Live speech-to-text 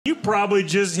probably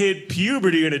just hit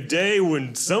puberty in a day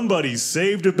when somebody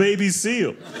saved a baby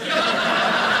seal.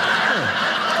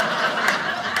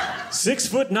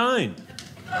 6'9".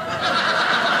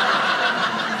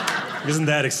 Isn't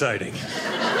that exciting?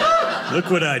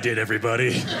 Look what I did,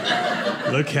 everybody.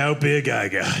 Look how big I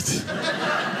got.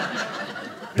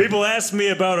 People ask me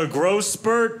about a growth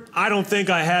spurt. I don't think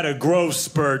I had a growth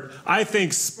spurt. I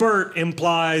think spurt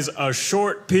implies a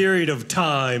short period of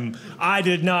time. I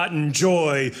did not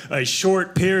enjoy a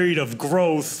short period of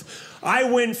growth. I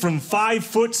went from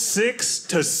 5'6"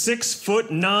 to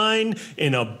 6'9"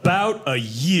 in about a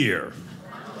year.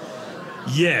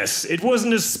 Yes, it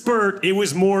wasn't a spurt, it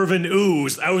was more of an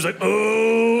ooze. I was like,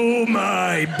 oh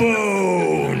my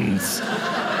bones,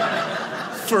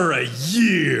 for a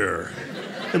year.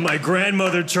 And my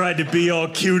grandmother tried to be all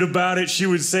cute about it. She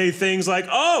would say things like,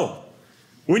 oh,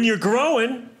 when you're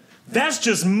growing, that's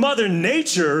just Mother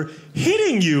Nature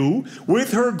hitting you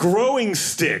with her growing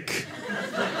stick.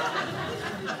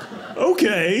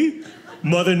 Okay,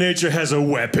 Mother Nature has a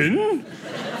weapon,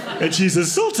 and she's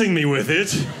assaulting me with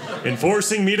it and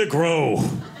forcing me to grow.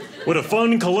 What a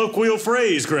fun colloquial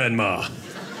phrase, Grandma.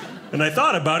 And I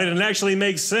thought about it, and it actually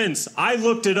makes sense. I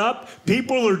looked it up.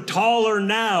 People are taller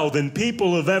now than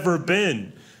people have ever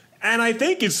been. And I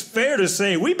think it's fair to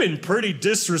say we've been pretty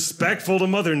disrespectful to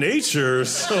Mother Nature,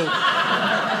 so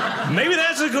maybe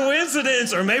that's a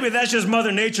coincidence, or maybe that's just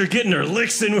Mother Nature getting her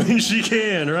licks in when she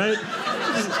can, right?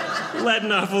 Just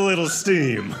letting off a little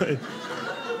steam.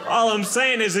 All I'm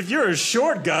saying is if you're a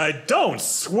short guy, don't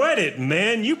sweat it,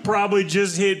 man. You probably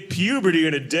just hit puberty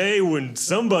in a day when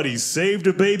somebody saved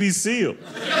a baby seal.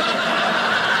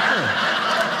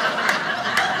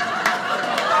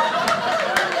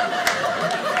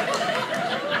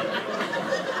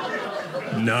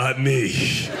 Not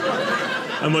me.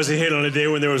 I must have hit on a day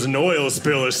when there was an oil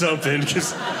spill or something,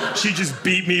 because she just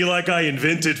beat me like I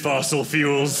invented fossil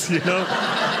fuels, you know?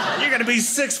 You're gonna be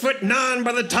 6'9"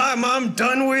 by the time I'm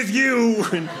done with you.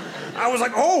 And I was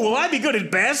like, oh, will I be good at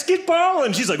basketball?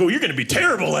 And she's like, oh, you're gonna be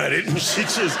terrible at it. And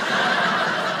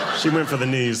she went for the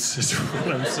knees, is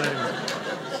what I'm saying.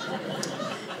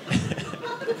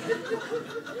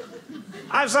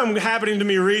 I have something happening to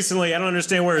me recently. I don't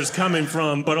understand where it's coming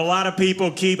from, but a lot of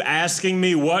people keep asking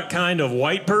me what kind of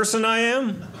white person I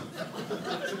am.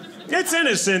 It's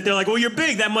innocent. They're like, well, you're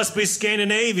big. That must be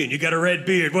Scandinavian. You got a red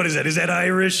beard. What is that? Is that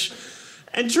Irish?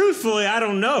 And truthfully, I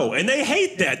don't know. And they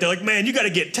hate that. They're like, man, you got to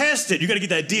get tested. You got to get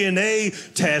that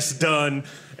DNA test done.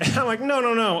 And I'm like,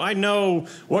 no. I know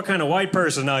what kind of white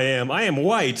person I am. I am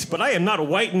white, but I am not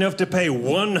white enough to pay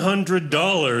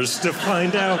 $100 to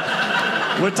find out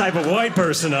what type of white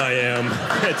person I am.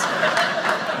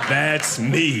 That's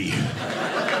me.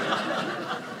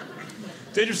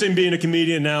 It's interesting being a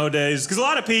comedian nowadays, because a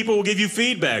lot of people will give you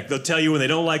feedback. They'll tell you when they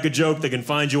don't like a joke, they can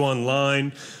find you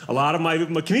online. A lot of my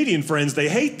comedian friends, they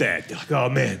hate that. They're like, oh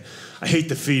man, I hate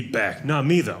the feedback. Not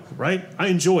me though, right? I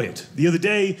enjoy it. The other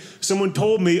day, someone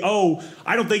told me, oh,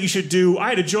 I don't think you should do, I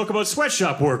had a joke about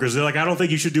sweatshop workers. They're like, I don't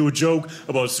think you should do a joke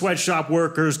about sweatshop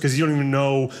workers because you don't even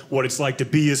know what it's like to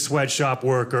be a sweatshop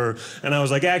worker. And I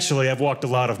was like, actually, I've walked a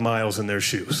lot of miles in their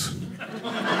shoes.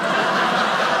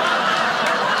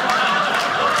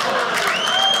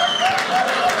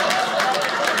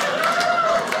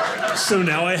 So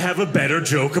now I have a better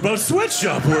joke about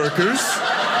sweatshop workers.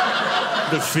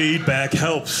 The feedback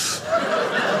helps.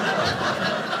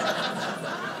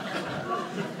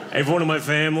 Everyone in my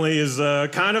family is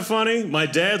kind of funny. My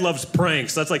dad loves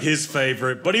pranks. That's like his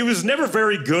favorite. But he was never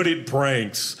very good at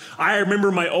pranks. I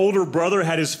remember my older brother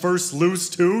had his first loose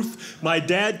tooth. My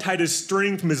dad tied a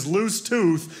string from his loose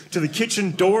tooth to the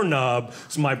kitchen doorknob.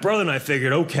 So my brother and I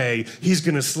figured, okay, he's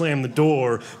gonna slam the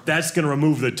door. That's gonna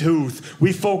remove the tooth.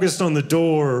 We focused on the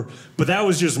door, but that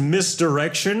was just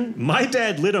misdirection. My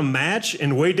dad lit a match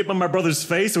and waved it on my brother's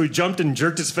face, so he jumped and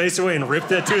jerked his face away and ripped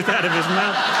that tooth out of his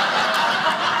mouth.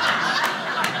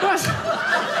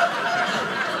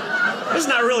 It's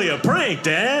not really a prank,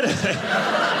 Dad.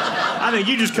 I think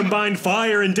you just combined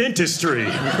fire and dentistry,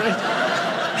 right?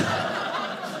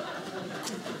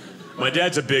 My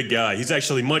dad's a big guy. He's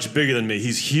actually much bigger than me.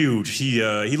 He's huge. He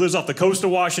lives off the coast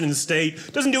of Washington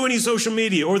State. Doesn't do any social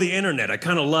media or the internet. I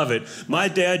kind of love it. My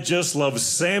dad just loves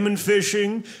salmon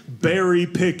fishing, berry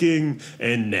picking,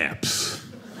 and naps.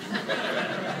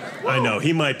 I know,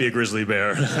 he might be a grizzly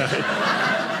bear.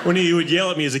 When he would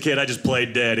yell at me as a kid, I just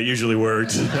played dead. It usually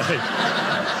worked.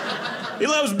 He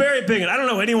loves berry picking. I don't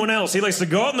know anyone else. He likes to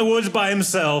go out in the woods by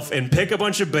himself and pick a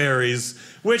bunch of berries,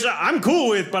 which I'm cool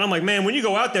with, but I'm like, man, when you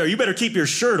go out there, you better keep your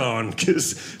shirt on,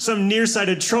 because some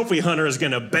nearsighted trophy hunter is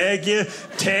gonna bag you,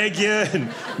 tag you,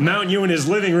 and mount you in his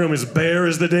living room as bare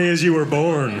as the day as you were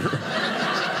born.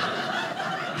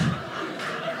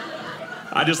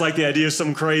 I just like the idea of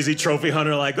some crazy trophy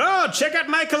hunter like, oh, check out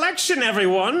my collection,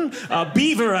 everyone. A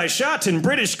beaver I shot in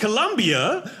British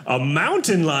Columbia, a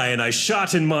mountain lion I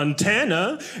shot in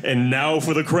Montana, and now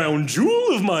for the crown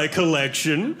jewel of my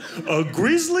collection, a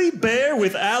grizzly bear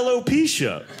with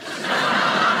alopecia.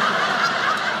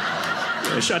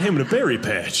 I shot him in a berry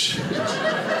patch.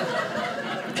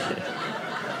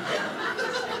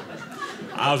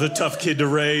 I was a tough kid to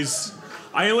raise.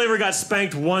 I only ever got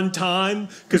spanked one time,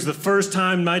 because the first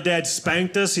time my dad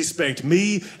spanked us, he spanked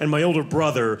me and my older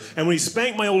brother. And when he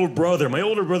spanked my older brother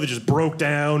just broke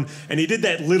down, and he did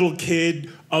that little kid,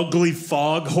 ugly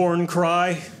foghorn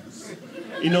cry.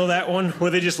 You know that one?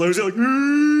 Where they just lose it like,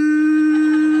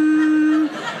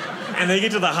 and they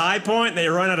get to the high point, and they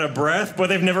run out of breath, but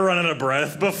they've never run out of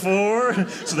breath before,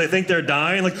 so they think they're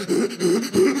dying, like,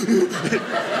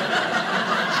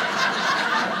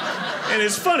 and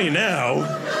it's funny now,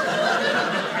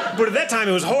 but at that time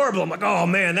it was horrible. I'm like, oh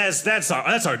man, that's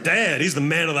our dad. He's the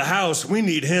man of the house. We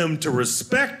need him to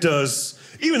respect us.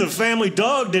 Even the family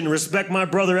dog didn't respect my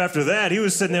brother after that. He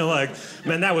was sitting there like,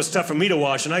 man, that was tough for me to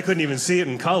watch, and I couldn't even see it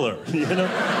in color, you know?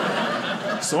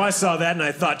 So I saw that and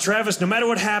I thought, Travis, no matter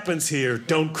what happens here,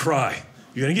 don't cry.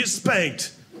 You're gonna get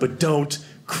spanked, but don't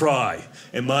cry.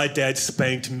 And my dad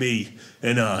spanked me,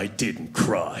 and I didn't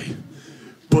cry.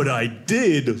 But I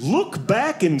did look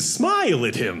back and smile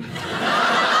at him.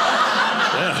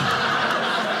 Yeah.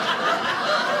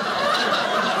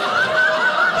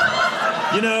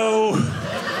 You know,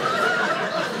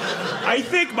 I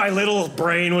think my little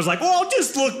brain was like, well, I'll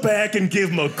just look back and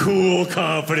give him a cool,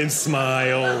 confident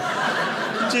smile.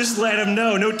 Just let him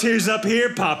know, no tears up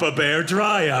here, Papa Bear,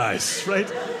 dry eyes,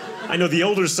 right? I know the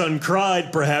older son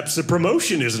cried, perhaps a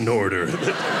promotion is in order.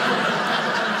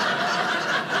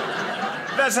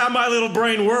 That's how my little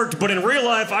brain worked, but in real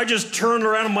life, I just turned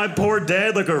around on my poor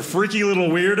dad like a freaky little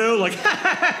weirdo, like, ha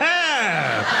ha ha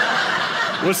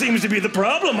ha! What seems to be the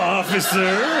problem,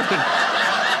 officer?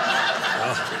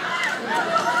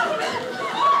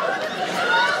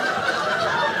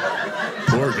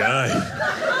 Poor guy.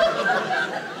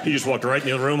 He just walked right in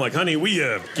the other room like, honey, we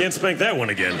can't spank that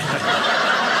one again.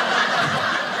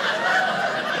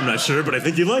 I'm not sure, but I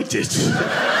think you liked it.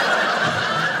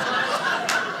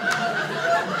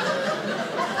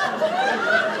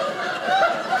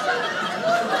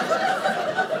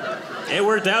 It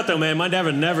worked out though, man. My dad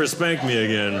would never spank me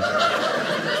again.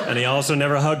 And he also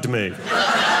never hugged me.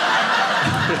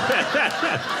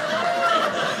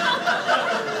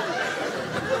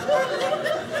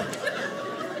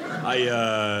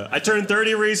 I turned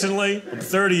 30 recently. I'm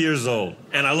 30 years old.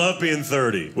 And I love being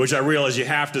 30, which I realize you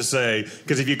have to say,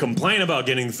 because if you complain about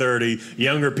getting 30,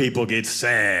 younger people get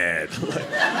sad.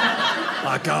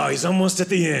 Like, oh, he's almost at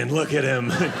the end. Look at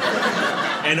him.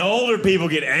 And older people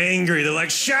get angry. They're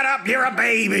like, shut up, you're a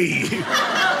baby.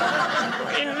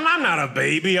 I'm not a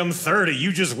baby, I'm 30.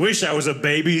 You just wish I was a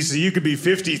baby so you could be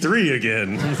 53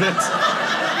 again.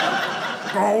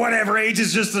 Oh, whatever, age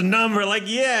is just a number. Like,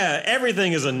 yeah,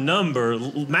 everything is a number.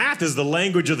 Math is the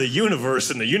language of the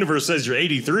universe, and the universe says you're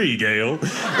 83, Gail.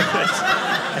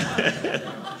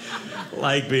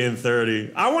 Like being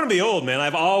 30. I want to be old, man.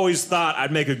 I've always thought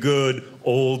I'd make a good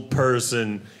old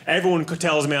person. Everyone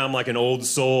tells me I'm like an old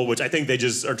soul, which I think they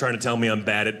just are trying to tell me I'm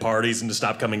bad at parties and to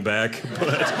stop coming back.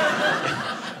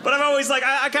 But I've always like,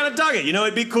 I kind of dug it. You know,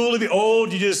 it'd be cool to be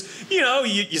old. You just, you know,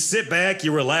 you sit back,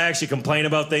 you relax, you complain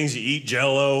about things, you eat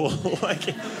Jell-O. Like,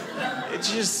 it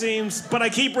just seems, but I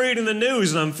keep reading the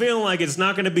news and I'm feeling like it's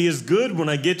not going to be as good when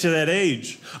I get to that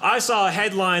age. I saw a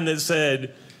headline that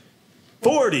said,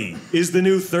 40 is the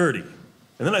new 30.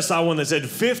 And then I saw one that said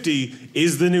 50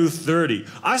 is the new 30.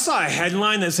 I saw a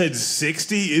headline that said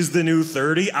 60 is the new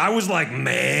 30. I was like,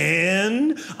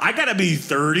 man, I gotta be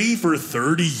 30 for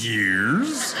 30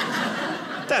 years?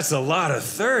 That's a lot of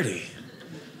 30.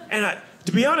 And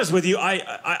to be honest with you,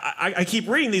 I keep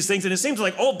reading these things and it seems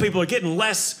like old people are getting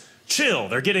less chill.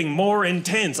 They're getting more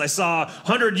intense. I saw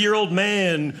 100-year-old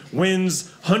man wins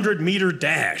 100-meter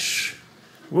dash.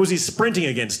 What was he sprinting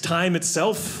against? Time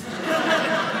itself?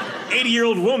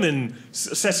 80-year-old woman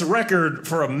sets a record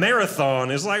for a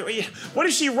marathon. It's like, what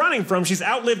is she running from? She's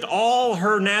outlived all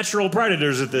her natural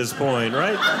predators at this point,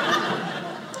 right?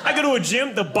 I I go to a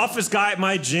gym, the buffest guy at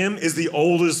my gym is the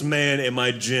oldest man in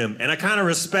my gym. And I kind of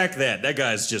respect that. That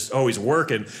guy's just always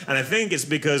working. And I think it's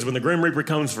because when the Grim Reaper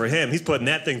comes for him, he's putting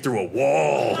that thing through a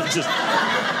wall. Just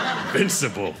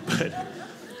invincible. But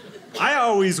I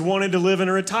always wanted to live in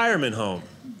a retirement home.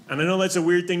 And I know that's a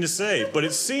weird thing to say, but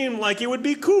it seemed like it would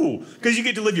be cool. Because you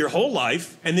get to live your whole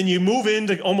life, and then you move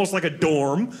into almost like a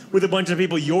dorm with a bunch of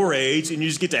people your age, and you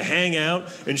just get to hang out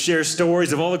and share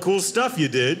stories of all the cool stuff you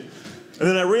did. And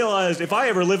then I realized if I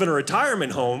ever live in a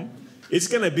retirement home, it's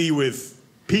gonna be with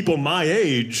people my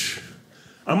age.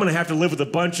 I'm gonna have to live with a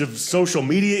bunch of social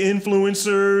media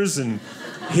influencers and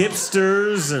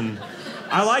hipsters, and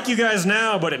I like you guys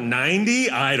now, but at 90,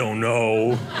 I don't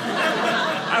know.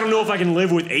 I don't know if I can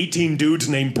live with 18 dudes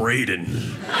named Braden. You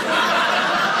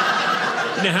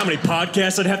know how many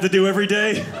podcasts I'd have to do every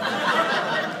day?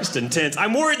 Just intense.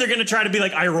 I'm worried they're gonna try to be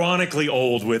like ironically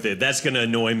old with it. That's gonna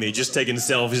annoy me. Just taking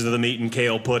selfies of them eating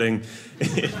kale pudding.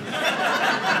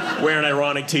 Wearing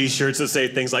ironic t-shirts that say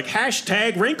things like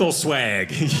hashtag wrinkle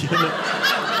swag. You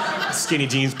know? Skinny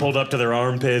jeans pulled up to their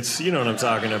armpits. You know what I'm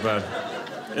talking about.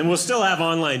 And we'll still have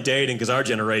online dating because our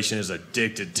generation is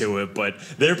addicted to it, but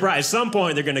they're probably, at some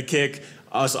point they're gonna kick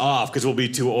us off because we'll be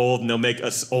too old and they'll make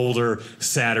us older,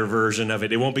 sadder version of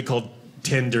it. It won't be called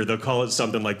Tinder, they'll call it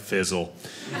something like Fizzle.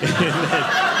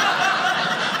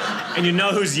 And you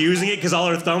know who's using it because all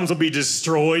our thumbs will be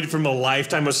destroyed from a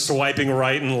lifetime of swiping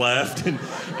right and left. And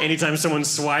anytime someone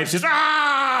swipes, just,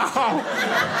 ow!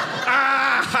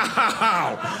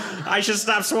 Ow! I should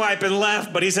stop swiping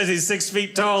left, but he says he's 6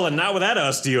 feet tall and not with that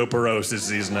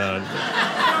osteoporosis he's not.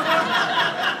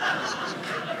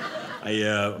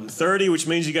 I'm 30, which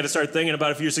means you got to start thinking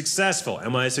about if you're successful.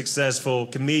 Am I a successful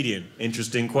comedian?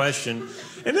 Interesting question.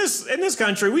 In this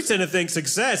country, we tend to think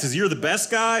success is you're the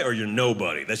best guy or you're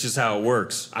nobody. That's just how it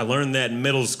works. I learned that in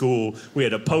middle school. We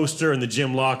had a poster in the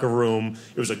gym locker room.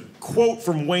 It was a quote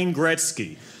from Wayne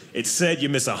Gretzky. It said, you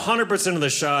miss 100% of the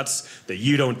shots that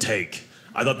you don't take.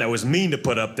 I thought that was mean to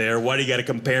put up there. Why do you got to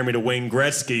compare me to Wayne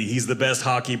Gretzky? He's the best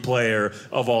hockey player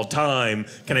of all time.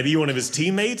 Can I be one of his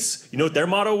teammates? You know what their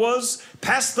motto was?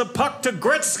 Pass the puck to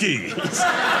Gretzky.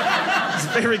 He's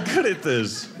very good at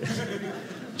this.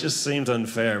 Just seems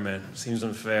unfair, man. Seems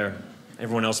unfair.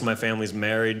 Everyone else in my family's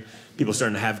married. People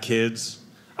starting to have kids.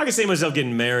 I can see myself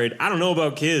getting married. I don't know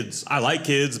about kids. I like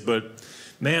kids, but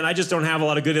man, I just don't have a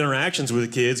lot of good interactions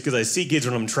with kids because I see kids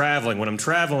when I'm traveling. When I'm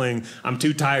traveling, I'm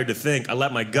too tired to think. I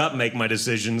let my gut make my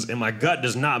decisions, and my gut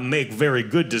does not make very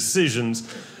good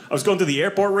decisions. I was going through the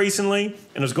airport recently,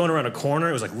 and I was going around a corner.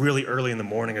 It was like really early in the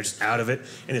morning. I was just out of it,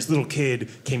 and this little kid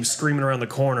came screaming around the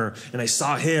corner, and I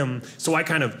saw him, so I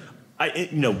kind of,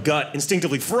 gut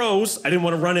instinctively froze. I didn't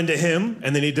want to run into him,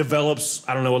 and then he develops,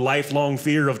 a lifelong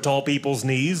fear of tall people's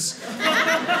knees.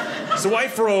 So I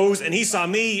froze, and he saw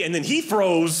me, and then he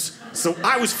froze, so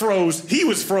I was froze, he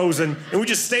was frozen, and we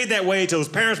just stayed that way until his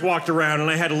parents walked around, and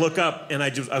I had to look up, and I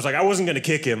was like, I wasn't gonna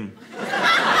kick him.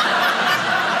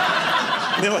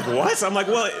 And they're like, what? I'm like,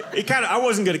 well, I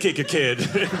wasn't gonna kick a kid.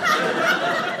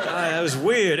 That was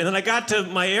weird. And then I got to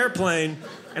my airplane,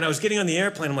 and I was getting on the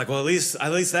airplane. I'm like, well, at least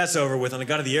that's over with. And I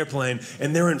got to the airplane,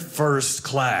 and they're in first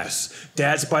class.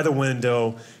 Dad's by the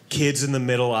window, kids in the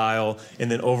middle aisle,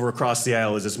 and then over across the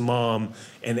aisle is his mom.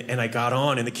 And I got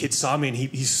on, and the kid saw me, and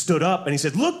he stood up, and he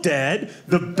said, look, Dad,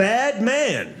 the bad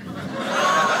man.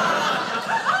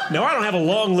 Now, I don't have a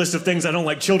long list of things I don't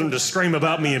like children to scream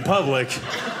about me in public,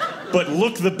 but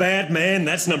look, the bad man,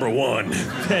 that's number one.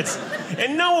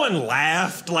 And no one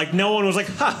laughed. Like, no one was like,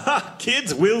 ha ha,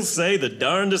 kids will say the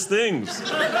darndest things.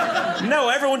 No,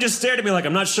 everyone just stared at me like,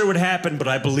 I'm not sure what happened, but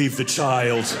I believe the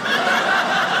child.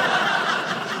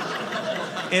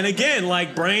 And again,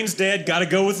 like, brain's dead, gotta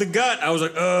go with the gut. I was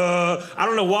like, I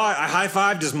don't know why. I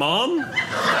high-fived his mom.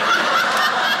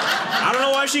 I don't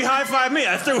know why she high-fived me.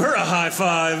 I threw her a high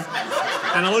five.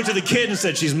 And I looked at the kid and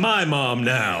said, she's my mom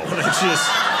now. And I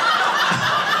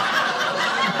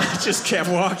just kept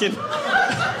walking.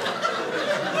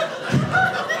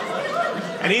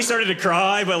 And he started to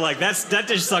cry, but like that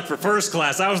just sucked for first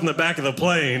class. I was in the back of the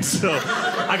plane, so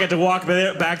I got to walk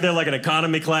back there like an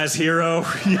economy class hero.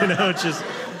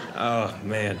 Oh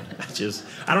man,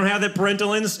 I don't have that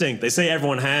parental instinct. They say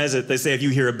everyone has it. They say if you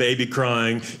hear a baby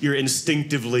crying, you're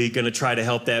instinctively gonna try to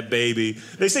help that baby.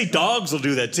 They say dogs will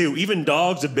do that too. Even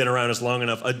dogs have been around us long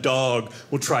enough. A dog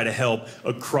will try to help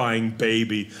a crying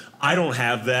baby. I don't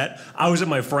have that. I was at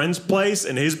my friend's place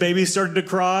and his baby started to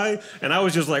cry, and I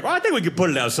was just like, well, I think we could put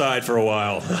it outside for a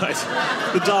while.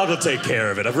 The dog will take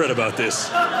care of it. I've read about this.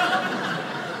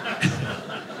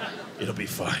 It'll be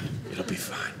fine. It'll be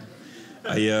fine.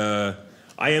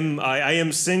 I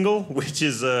am single, which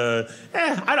is I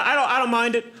don't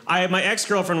mind it. My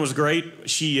ex-girlfriend was great.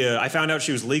 I found out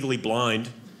she was legally blind.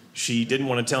 She didn't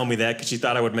want to tell me that because she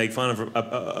thought I would make fun of her.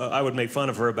 I would make fun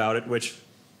of her about it, which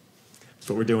is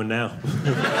what we're doing now.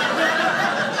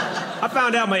 I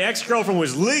found out my ex-girlfriend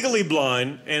was legally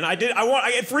blind, and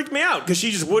it freaked me out because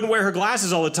she just wouldn't wear her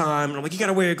glasses all the time. And I'm like, you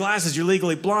gotta wear your glasses, you're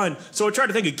legally blind. So I tried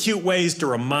to think of cute ways to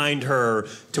remind her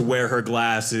to wear her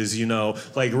glasses,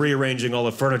 like rearranging all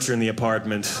the furniture in the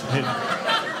apartment.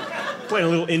 Playing a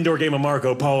little indoor game of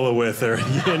Marco Polo with her,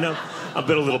 I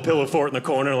built a little pillow fort in the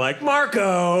corner, like,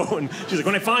 Marco! And she's like,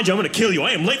 when I find you, I'm gonna kill you.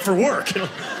 I am late for work.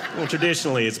 Well,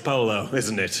 traditionally, it's polo,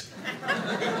 isn't it?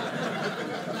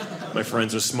 My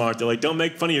friends are smart. They're like, don't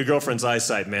make fun of your girlfriend's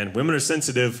eyesight, man. Women are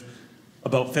sensitive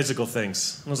about physical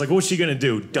things. I was like, what's she gonna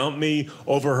do? Dump me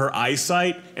over her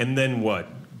eyesight? And then what?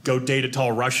 Go date a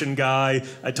tall Russian guy,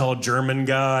 a tall German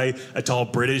guy, a tall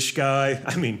British guy?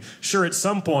 I mean, sure, at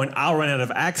some point, I'll run out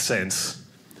of accents.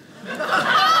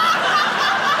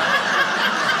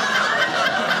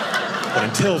 But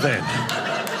until then...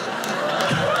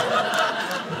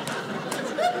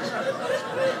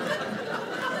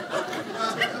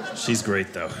 She's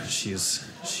great, though. She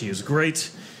is great.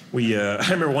 I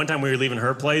remember one time we were leaving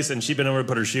her place, and she'd been over to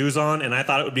put her shoes on, and I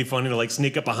thought it would be funny to,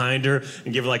 sneak up behind her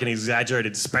and give her, an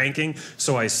exaggerated spanking.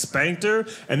 So I spanked her,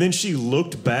 and then she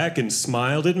looked back and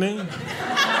smiled at me.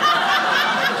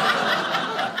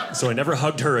 So I never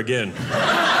hugged her again.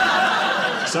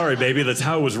 Sorry, baby, that's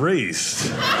how I was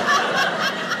raised.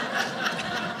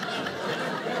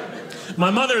 My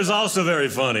mother is also very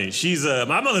funny.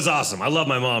 My mother's awesome. I love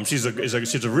my mom. She's a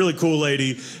really cool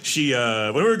lady.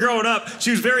 When we were growing up,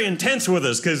 she was very intense with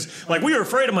us because, we were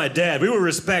afraid of my dad. We would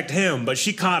respect him, but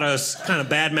she caught us kind of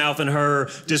bad-mouthing her,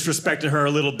 disrespecting her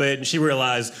a little bit, and she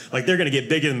realized, they're going to get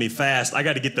bigger than me fast. I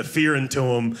got to get the fear into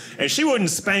them. And she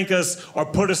wouldn't spank us or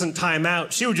put us in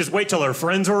timeout. She would just wait till her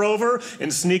friends were over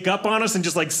and sneak up on us and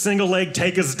just, single leg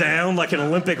take us down like an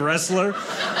Olympic wrestler.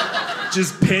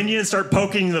 Just pin you and start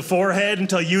poking you in the forehead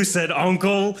until you said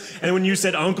uncle. And when you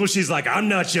said uncle, she's like, I'm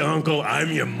not your uncle,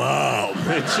 I'm your mom.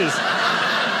 It's just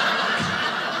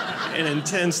an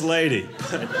intense lady.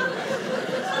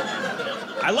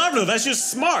 I love her. That's just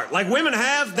smart. Women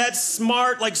have that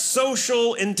smart,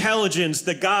 social intelligence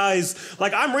that guys,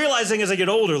 I'm realizing as I get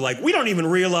older, we don't even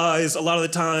realize a lot of the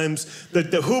times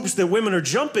the hoops that women are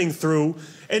jumping through.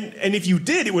 And if you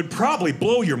did, it would probably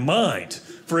blow your mind.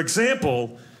 For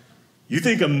example, you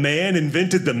think a man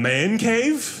invented the man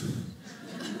cave?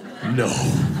 No.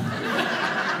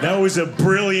 That was a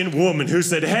brilliant woman who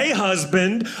said, hey,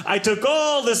 husband, I took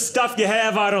all the stuff you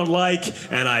have I don't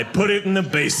like, and I put it in the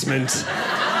basement.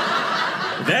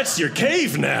 That's your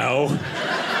cave now.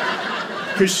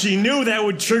 Because she knew that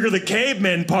would trigger the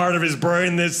caveman part of his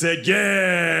brain that said,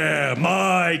 yeah,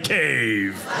 my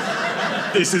cave.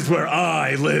 This is where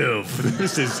I live.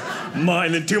 This is mine.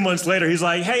 And then 2 months later, he's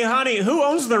like, hey, honey, who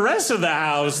owns the rest of the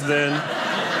house then?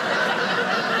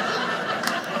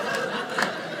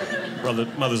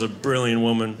 Mother's a brilliant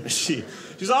woman.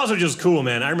 She's also just cool,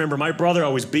 man. I remember my brother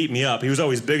always beat me up. He was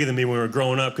always bigger than me when we were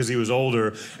growing up because he was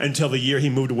older until the year he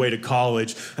moved away to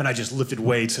college. And I just lifted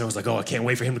weights, and I was like, oh, I can't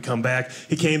wait for him to come back.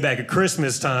 He came back at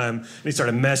Christmas time, and he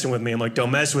started messing with me. I'm like, don't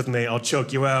mess with me. I'll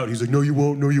choke you out. He's like, no, you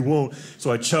won't. No, you won't.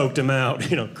 So I choked him out,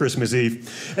 Christmas Eve.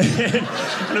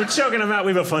 And I'm choking him out.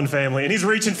 We have a fun family. And he's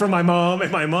reaching for my mom,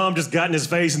 and my mom just got in his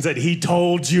face and said, he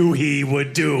told you he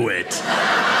would do it.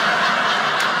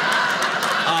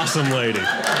 Awesome lady.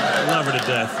 I love her to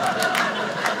death.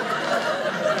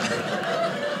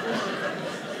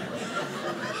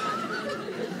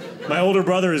 My older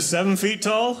brother is 7 feet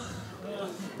tall,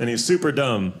 and he's super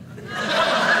dumb.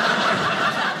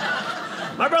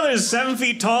 My brother is 7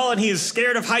 feet tall, and he is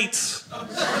scared of heights.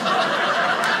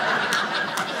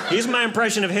 He's my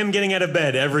impression of him getting out of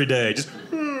bed every day. Just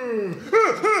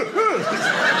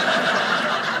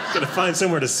gotta find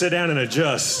somewhere to sit down and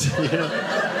adjust,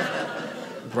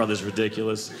 Brother's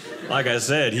ridiculous. Like I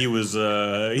said, we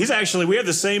have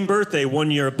the same birthday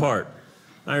 1 year apart.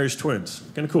 Irish twins.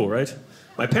 Kind of cool, right?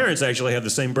 My parents actually have the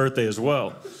same birthday as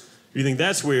well. If you think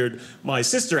that's weird, my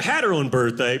sister had her own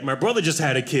birthday. My brother just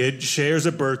had a kid, shares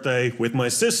a birthday with my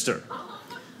sister.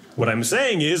 What I'm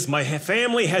saying is, my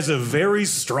family has a very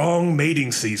strong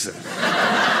mating season.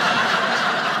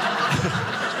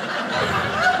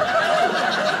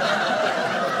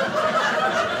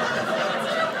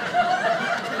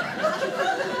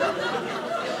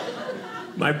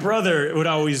 My brother would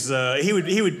always,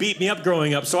 he would beat me up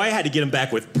growing up, so I had to get him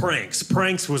back with pranks.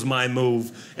 Pranks was my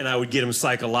move, and I would get him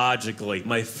psychologically.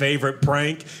 My favorite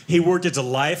prank, he worked as a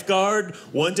lifeguard.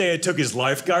 One day I took his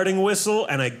lifeguarding whistle,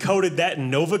 and I coated that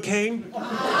in Novocaine.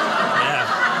 Yeah.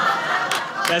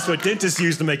 That's what dentists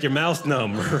use to make your mouth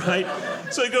numb, right?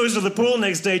 So he goes to the pool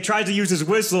next day, tries to use his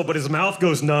whistle, but his mouth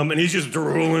goes numb, and he's just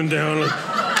drooling down.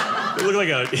 He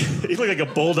looked like a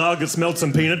bulldog that smelled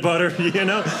some peanut butter, you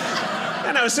know?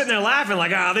 And I was sitting there laughing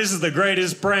like, this is the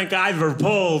greatest prank I've ever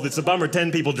pulled. It's a bummer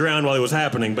 10 people drowned while it was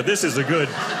happening, but this is a good...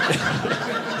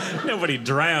 Nobody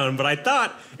drowned, but I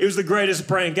thought it was the greatest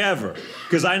prank ever,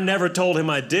 because I never told him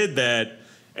I did that,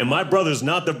 and my brother's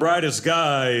not the brightest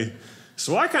guy,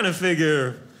 so I kind of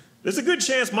figure there's a good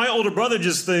chance my older brother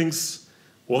just thinks,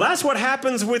 well, that's what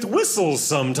happens with whistles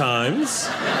sometimes.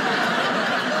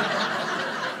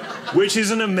 Which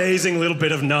is an amazing little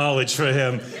bit of knowledge for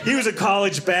him. He was a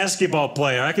college basketball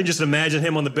player. I can just imagine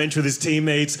him on the bench with his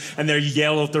teammates, and they're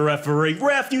yelling at the referee,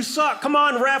 "Ref, you suck. Come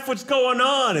on, ref, what's going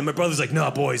on?" And my brother's like, "No,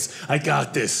 boys, I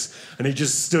got this." And he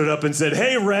just stood up and said,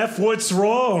 "Hey, ref, what's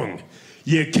wrong?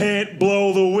 You can't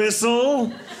blow the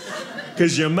whistle?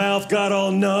 Because your mouth got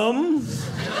all numb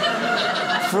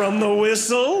from the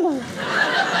whistle?"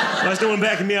 There's no one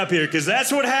backing me up here, because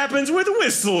that's what happens with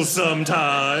whistles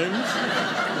sometimes.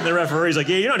 And the referee's like,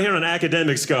 "Yeah, you're not here on an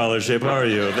academic scholarship, are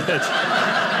you?"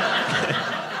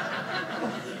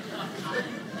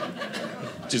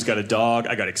 Just got a dog.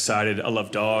 I got excited. I love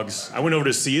dogs. I went over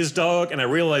to see his dog, and I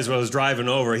realized when I was driving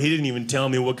over, he didn't even tell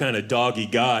me what kind of dog he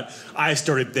got. I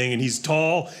started thinking he's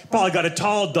tall. Probably got a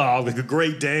tall dog, like a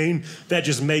Great Dane. That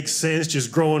just makes sense,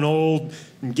 just growing old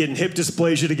and getting hip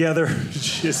dysplasia together.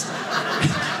 Just...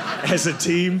 as a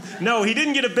team. No, he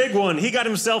didn't get a big one. He got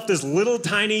himself this little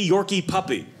tiny Yorkie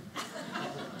puppy.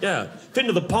 Yeah, fit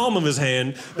into the palm of his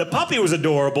hand. The puppy was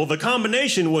adorable. The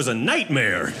combination was a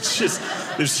nightmare. It's just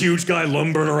this huge guy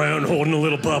lumbering around holding a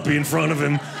little puppy in front of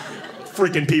him.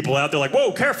 Freaking people out. They're like,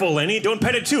 "Whoa, careful, Lenny. Don't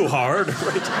pet it too hard."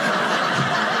 Right?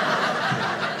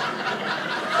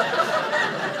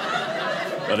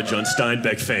 A lot of John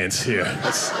Steinbeck fans here.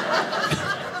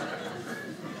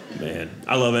 Man,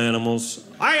 I love animals.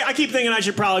 I keep thinking I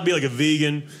should probably be like a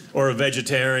vegan or a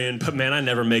vegetarian, but man, I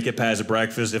never make it past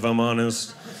breakfast, if I'm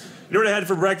honest. You know what I had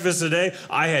for breakfast today?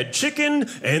 I had chicken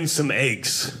and some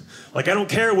eggs. Like, I don't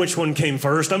care which one came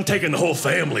first, I'm taking the whole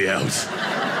family out.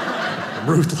 I'm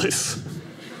ruthless.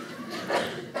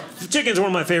 Chicken's one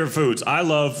of my favorite foods. I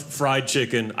love fried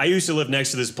chicken. I used to live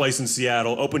next to this place in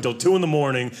Seattle, open till 2 in the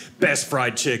morning, best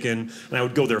fried chicken, and I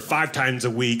would go there 5 times a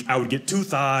week. I would get 2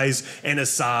 thighs and a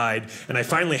side, and I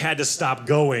finally had to stop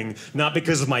going, not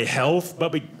because of my health,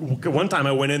 but one time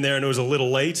I went in there and it was a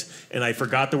little late, and I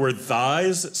forgot the word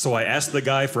thighs, so I asked the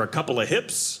guy for a couple of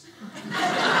hips.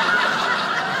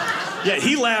 Yeah,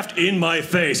 he laughed in my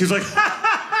face. He was like,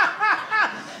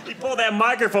 He pulled that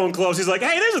microphone close. He's like,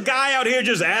 "Hey, there's a guy out here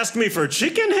just asked me for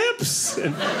chicken hips."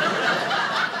 And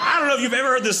I don't know if you've ever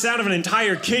heard the sound of an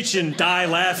entire kitchen die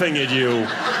laughing at you.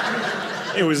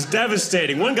 It was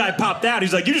devastating. One guy popped out.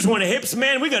 He's like, "You just want hips,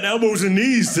 man? We got elbows and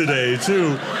knees today,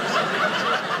 too."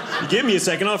 Give me a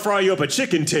second. I'll fry you up a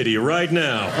chicken titty right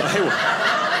now.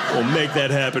 I will make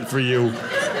that happen for you.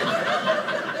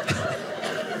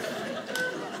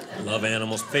 Love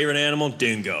animals. Favorite animal?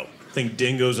 Dingo. I think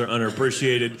dingoes are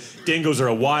underappreciated. Dingoes are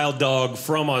a wild dog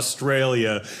from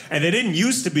Australia, and they didn't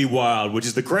used to be wild, which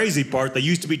is the crazy part. They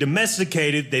used to be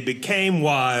domesticated, they became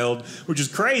wild, which is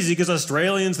crazy because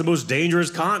Australia's the most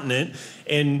dangerous continent,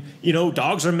 and, you know,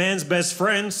 dogs are man's best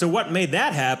friend, so what made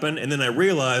that happen? And then I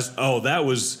realized, oh, that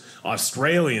was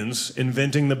Australians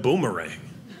inventing the boomerang.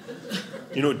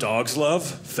 You know what dogs love?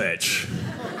 Fetch.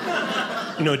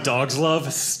 You know what dogs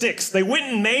love? Sticks. They went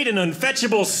and made an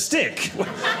unfetchable stick.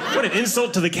 What an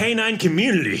insult to the canine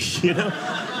community, you know?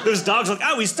 Those dogs are like,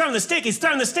 "Oh, he's throwing the stick, he's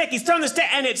throwing the stick, he's throwing the stick,"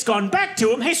 and it's gone back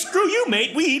to him. "Hey, screw you,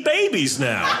 mate, we eat babies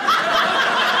now."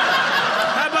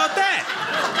 How about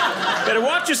that? Better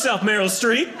watch yourself, Meryl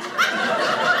Streep.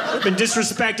 We've been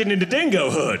disrespected into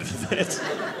dingohood.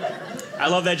 I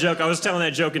love that joke. I was telling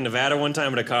that joke in Nevada one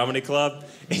time at a comedy club.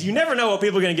 You never know what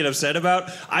people are going to get upset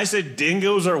about. I said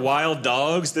dingoes are wild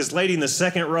dogs. This lady in the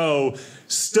second row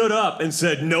stood up and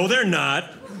said, "No, they're not."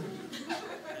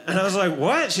 And I was like,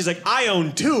 "What?" She's like, "I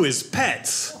own 2 as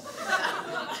pets."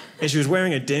 And she was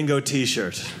wearing a dingo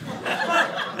t-shirt.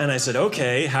 And I said,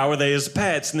 "Okay, how are they as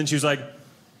pets?" And then she was like,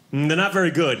 "They're not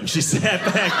very good." And she sat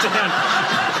back down.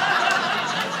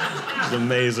 It was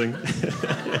amazing.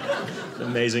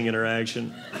 Amazing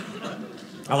interaction.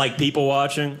 I like people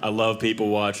watching. I love people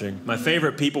watching. My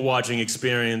favorite people watching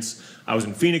experience, I was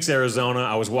in Phoenix, Arizona.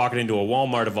 I was walking into a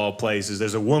Walmart of all places.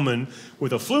 There's a woman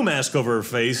with a flu mask over her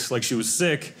face, like she was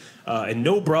sick, and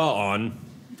no bra on,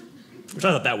 which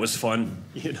I thought that was fun,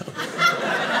 you know.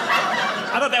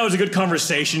 I thought that was a good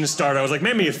conversation to start. I was like,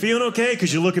 man, are you feeling okay?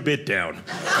 Because you look a bit down.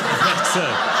 That's,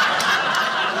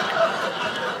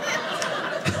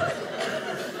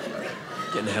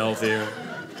 getting healthier.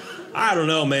 I don't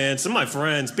know, man. Some of my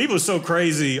friends, people are so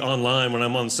crazy online when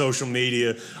I'm on social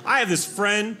media. I have this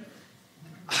friend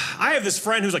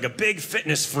who's like a big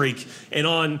fitness freak, and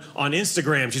on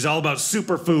Instagram, she's all about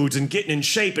superfoods and getting in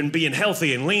shape and being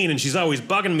healthy and lean, and she's always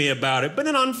bugging me about it. But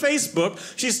then on Facebook,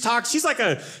 she's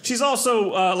also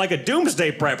like a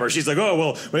doomsday prepper. She's like,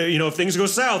 oh, well, you know, if things go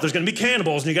south, there's gonna be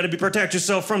cannibals, and you gotta protect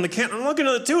yourself from the I'm looking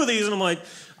at the two of these, and I'm like,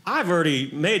 I've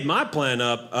already made my plan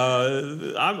up.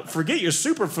 Forget your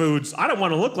superfoods. I don't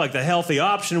want to look like the healthy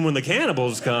option when the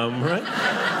cannibals come, right?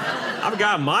 I've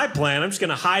got my plan. I'm just going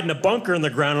to hide in a bunker in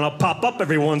the ground, and I'll pop up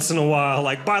every once in a while.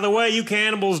 Like, by the way, you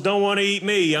cannibals don't want to eat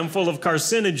me. I'm full of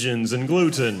carcinogens and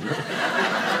gluten.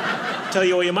 Tell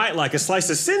you what you might like, a slice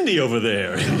of Cindy over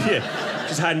there. Yeah,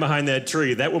 she's hiding behind that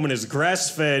tree. That woman is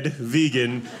grass-fed,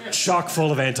 vegan, chock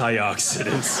full of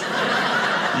antioxidants.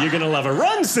 You're gonna love her.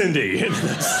 Run, Cindy!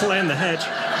 Slam the hatch.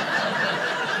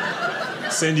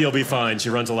 Cindy will be fine. She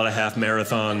runs a lot of half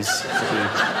marathons.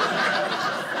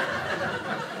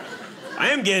 I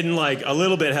am getting like a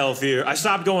little bit healthier. I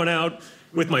stopped going out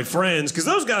with my friends because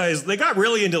those guys, they got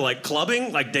really into like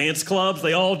clubbing, like dance clubs.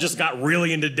 They all just got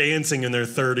really into dancing in their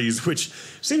 30s, which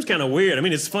seems kind of weird. I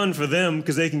mean, it's fun for them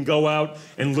because they can go out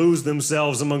and lose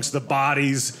themselves amongst the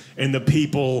bodies and the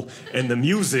people and the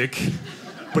music.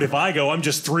 But if I go, I'm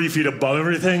just 3 feet above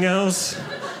everything else.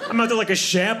 I'm out there like a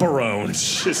chaperone.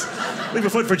 Just leave a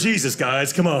foot for Jesus,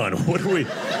 guys. Come on. What are we?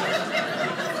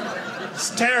 It's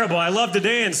terrible. I love to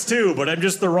dance too, but I'm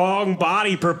just the wrong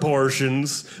body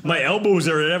proportions. My elbows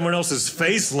are at everyone else's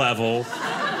face level.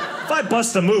 If I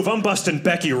bust a move, I'm busting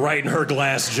Becky right in her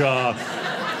glass jaw.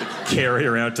 Carry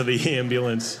her out to the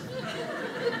ambulance.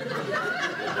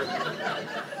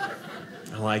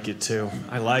 I like it too.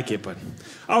 I like it, but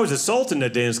I was assaulted in a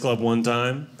dance club one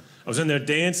time. I was in there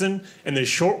dancing, and this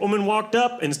short woman walked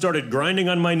up and started grinding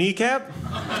on my kneecap.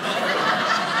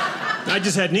 I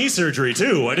just had knee surgery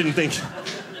too. I didn't take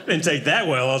that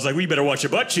well. I was like, well, you better watch your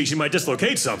butt cheeks. You might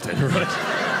dislocate something, right?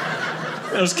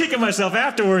 I was kicking myself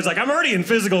afterwards, like, I'm already in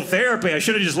physical therapy. I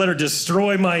should have just let her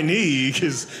destroy my knee,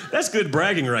 because that's good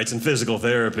bragging rights in physical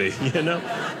therapy, you know?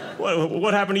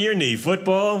 What happened to your knee?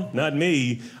 Football? Not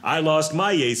me. I lost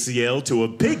my ACL to a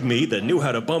pygmy that knew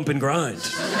how to bump and grind.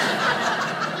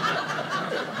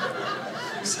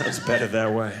 Sounds better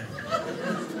that way.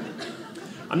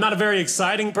 I'm not a very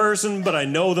exciting person, but I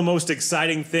know the most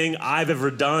exciting thing I've ever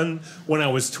done. When I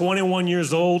was 21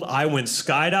 years old, I went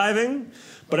skydiving,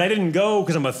 but I didn't go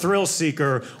because I'm a thrill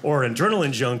seeker or an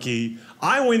adrenaline junkie.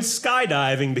 I went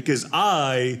skydiving because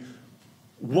I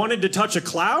wanted to touch a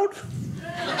cloud.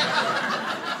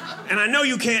 And I know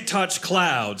you can't touch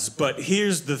clouds, but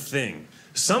here's the thing.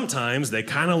 Sometimes they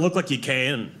kind of look like you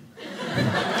can.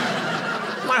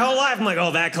 My whole life, I'm like,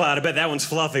 oh, that cloud, I bet that one's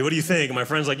fluffy. What do you think? And my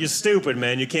friend's like, you're stupid,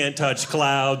 man. You can't touch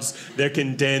clouds. They're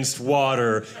condensed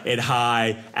water at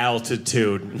high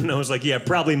altitude. And I was like, yeah,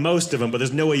 probably most of them, but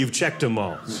there's no way you've checked them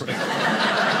all. It's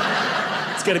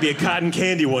got to be a cotton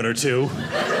candy one or two.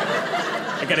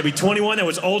 I got to be 21. That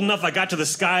was old enough. I got to the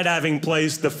skydiving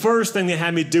place. The first thing they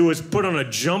had me do was put on a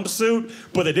jumpsuit,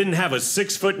 but they didn't have a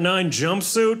 6'9"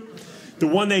 jumpsuit. The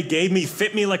one they gave me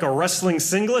fit me like a wrestling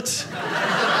singlet.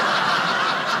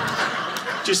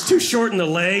 Just too short in the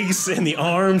legs and the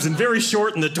arms and very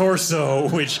short in the torso,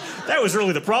 which that was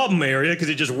really the problem area because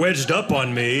it just wedged up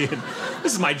on me. And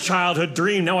this is my childhood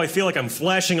dream. Now I feel like I'm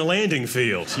flashing a landing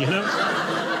field, you know?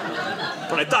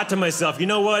 But I thought to myself, you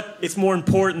know what? It's more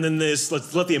important than this.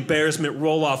 Let's let the embarrassment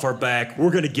roll off our back.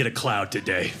 We're gonna get a cloud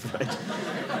today, right?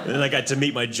 And then I got to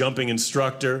meet my jumping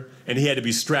instructor, and he had to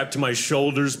be strapped to my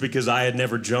shoulders because I had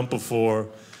never jumped before.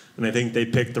 And I think they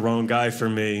picked the wrong guy for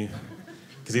me.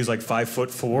 Because he was like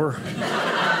 5'4".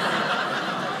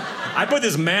 I put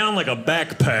this man on like a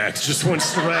backpack, just one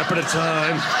strap at a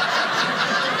time.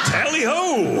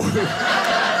 Tally-ho!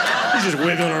 He's just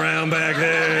wiggling around back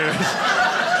there.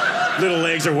 Little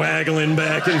legs are waggling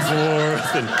back and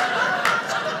forth. And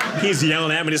he's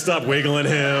yelling at me to stop wiggling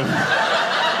him.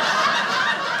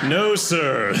 No,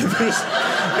 sir.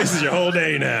 This is your whole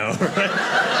day now, right?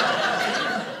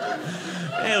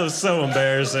 It was so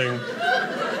embarrassing.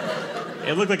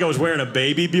 It looked like I was wearing a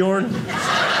baby Bjorn.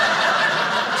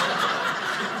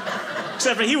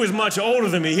 Except for he was much older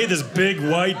than me. He had this big,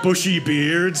 white, bushy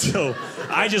beard, so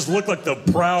I just looked like the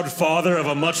proud father of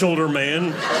a much older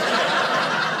man.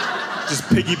 Just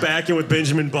piggybacking with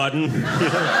Benjamin Button. You know?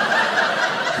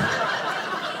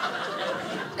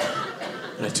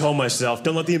 And I told myself,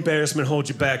 don't let the embarrassment hold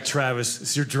you back, Travis.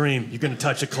 It's your dream. You're gonna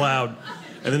touch a cloud.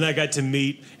 And then I got to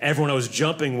meet everyone I was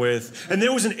jumping with. And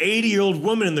there was an 80-year-old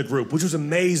woman in the group, which was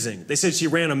amazing. They said she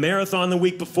ran a marathon the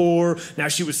week before. Now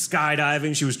she was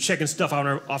skydiving. She was checking stuff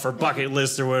off her bucket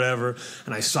list or whatever.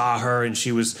 And I saw her, and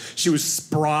she was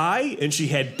spry, and she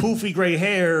had poofy gray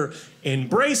hair and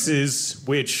braces,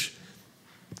 which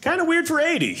kind of weird for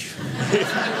 80.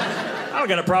 I don't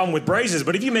got a problem with braces,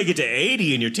 but if you make it to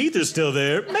 80 and your teeth are still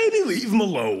there, maybe leave them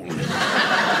alone.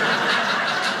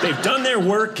 They've done their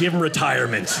work, give them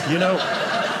retirement, you know?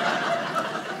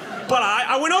 But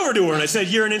I went over to her and I said,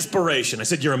 you're an inspiration. I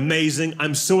said, you're amazing.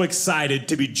 I'm so excited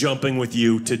to be jumping with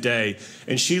you today.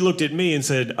 And she looked at me and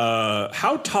said,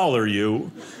 how tall are you?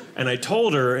 And I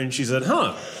told her, and she said,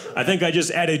 I think I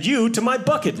just added you to my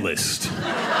bucket list.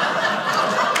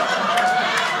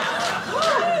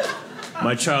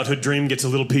 My childhood dream gets a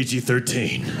little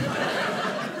PG-13.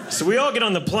 So we all get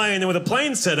on the plane, and with the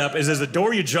plane set up is there's a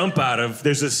door you jump out of,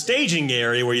 there's a staging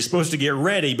area where you're supposed to get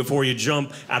ready before you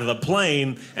jump out of the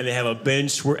plane, and they have a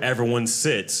bench where everyone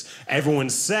sits. Everyone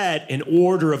sat in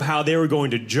order of how they were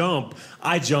going to jump.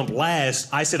 I jumped last.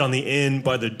 I sit on the end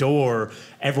by the door.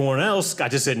 Everyone else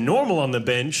got to sit normal on the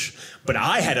bench, but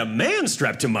I had a man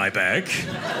strapped to my back.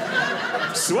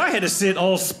 So I had to sit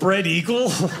all spread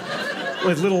eagle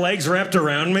with little legs wrapped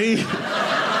around me.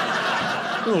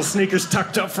 Little sneakers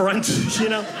tucked up front, you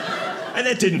know? And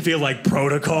that didn't feel like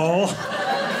protocol.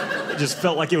 It just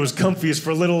felt like it was comfiest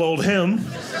for little old him.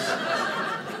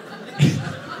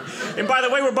 And by the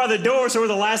way, we're by the door, so we're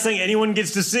the last thing anyone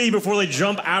gets to see before they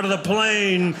jump out of the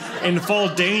plane and fall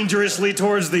dangerously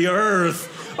towards the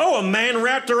earth. Oh, a man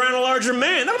wrapped around a larger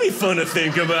man. That'll be fun to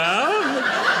think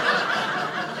about.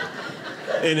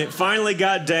 And it finally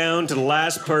got down to the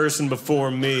last person before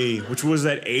me, which was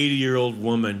that 80-year-old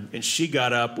woman. And she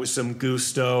got up with some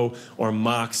gusto or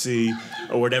moxie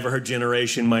or whatever her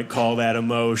generation might call that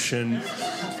emotion.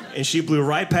 And she blew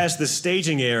right past the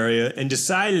staging area and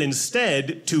decided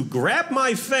instead to grab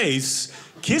my face,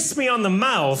 kiss me on the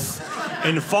mouth,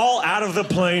 and fall out of the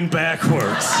plane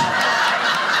backwards.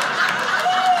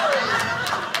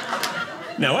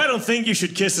 Now, I don't think you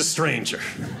should kiss a stranger.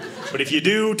 But if you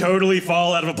do totally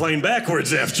fall out of a plane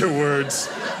backwards afterwards,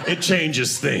 it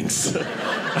changes things.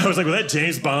 I was like, well, that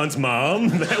James Bond's mom?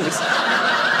 That was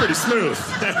pretty smooth.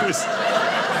 That was...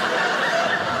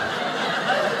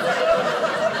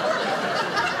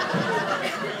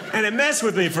 And it messed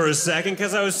with me for a second,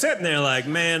 because I was sitting there like,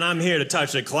 man, I'm here to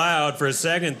touch a cloud. For a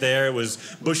second there, it was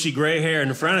bushy gray hair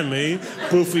in front of me,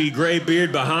 poofy gray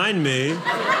beard behind me.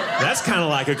 That's kind of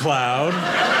like a cloud.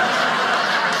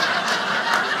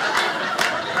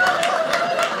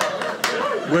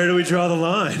 Where do we draw the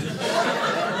line?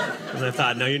 And I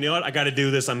thought, no, you know what? I gotta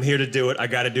do this. I'm here to do it. I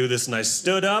gotta do this. And I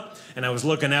stood up and I was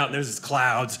looking out and there's these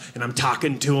clouds and I'm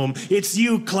talking to him. It's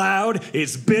you, cloud.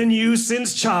 It's been you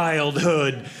since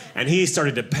childhood. And he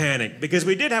started to panic because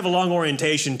we did have a long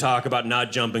orientation talk about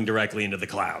not jumping directly into the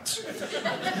clouds.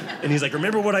 And he's like,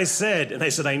 remember what I said? And I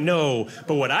said, I know.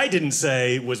 But what I didn't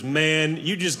say was, man,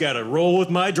 you just gotta roll with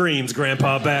my dreams,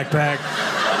 Grandpa Backpack.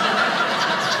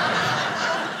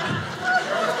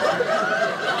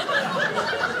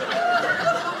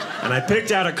 And I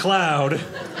picked out a cloud,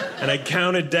 and I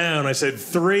counted down. I said,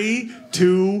 3,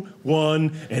 2,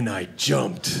 1, and I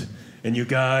jumped. And you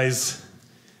guys,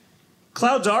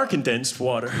 clouds are condensed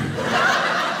water.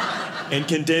 And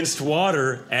condensed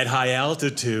water at high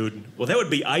altitude, well, that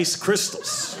would be ice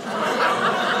crystals.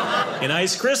 And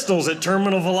ice crystals at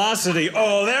terminal velocity,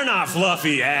 oh, they're not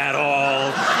fluffy at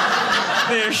all.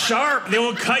 They're sharp. They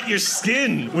will cut your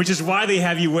skin, which is why they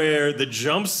have you wear the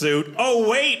jumpsuit. Oh,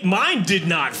 wait, mine did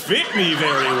not fit me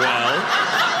very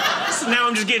well. So now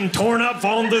I'm just getting torn up,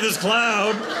 falling through this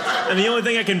cloud. And the only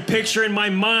thing I can picture in my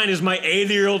mind is my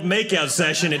 80-year-old makeout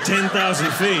session at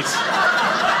 10,000 feet.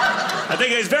 I thank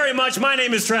you guys very much. My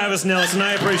name is Travis Nelson.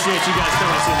 I appreciate you guys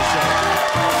coming to see the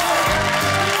show.